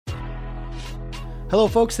Hello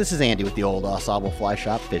folks, this is Andy with the Old Ensemble Fly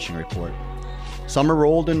Shop Fishing Report. Summer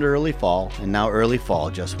rolled into early fall, and now early fall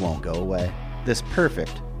just won't go away. This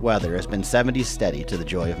perfect weather has been 70s steady to the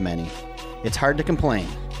joy of many. It's hard to complain,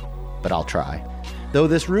 but I'll try. Though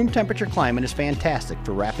this room temperature climate is fantastic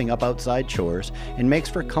for wrapping up outside chores and makes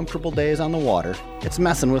for comfortable days on the water, it's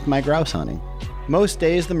messing with my grouse hunting. Most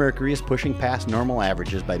days the mercury is pushing past normal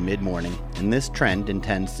averages by mid-morning, and this trend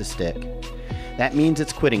intends to stick. That means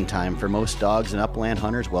it's quitting time for most dogs and upland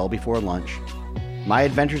hunters well before lunch. My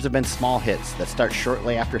adventures have been small hits that start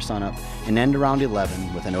shortly after sunup and end around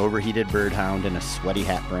 11 with an overheated bird hound and a sweaty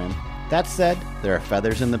hat brim. That said, there are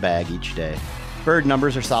feathers in the bag each day. Bird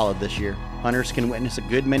numbers are solid this year. Hunters can witness a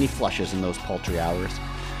good many flushes in those paltry hours,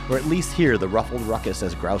 or at least hear the ruffled ruckus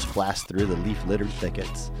as grouse blast through the leaf-littered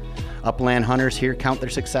thickets. Upland hunters here count their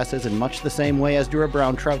successes in much the same way as do our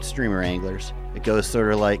brown trout streamer anglers. It goes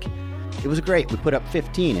sort of like, "It was great, we put up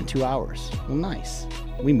 15 in 2 hours. Well, nice.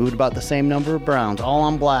 We moved about the same number of browns, all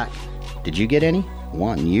on black. Did you get any?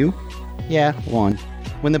 One. You? Yeah, one."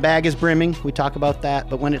 When the bag is brimming, we talk about that,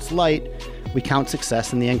 but when it's light, we count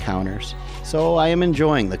success in the encounters. So I am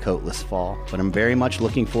enjoying the coatless fall, but I'm very much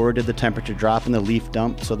looking forward to the temperature drop and the leaf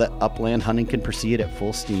dump so that upland hunting can proceed at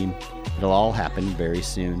full steam. It'll all happen very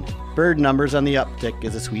soon. Bird numbers on the uptick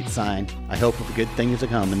is a sweet sign. I hope of good things to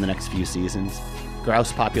come in the next few seasons.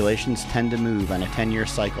 Grouse populations tend to move on a 10-year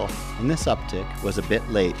cycle, and this uptick was a bit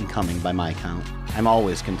late in coming by my count. I'm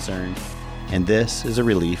always concerned, and this is a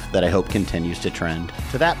relief that I hope continues to trend.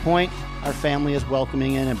 To that point, our family is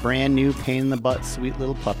welcoming in a brand new pain-in-the-butt sweet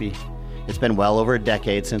little puppy. It's been well over a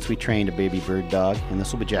decade since we trained a baby bird dog, and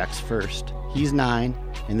this will be Jack's first. He's 9,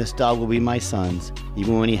 and this dog will be my son's,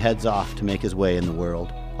 even when he heads off to make his way in the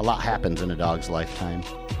world. A lot happens in a dog's lifetime,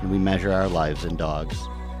 and we measure our lives in dogs.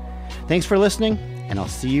 Thanks for listening, and I'll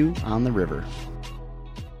see you on the river.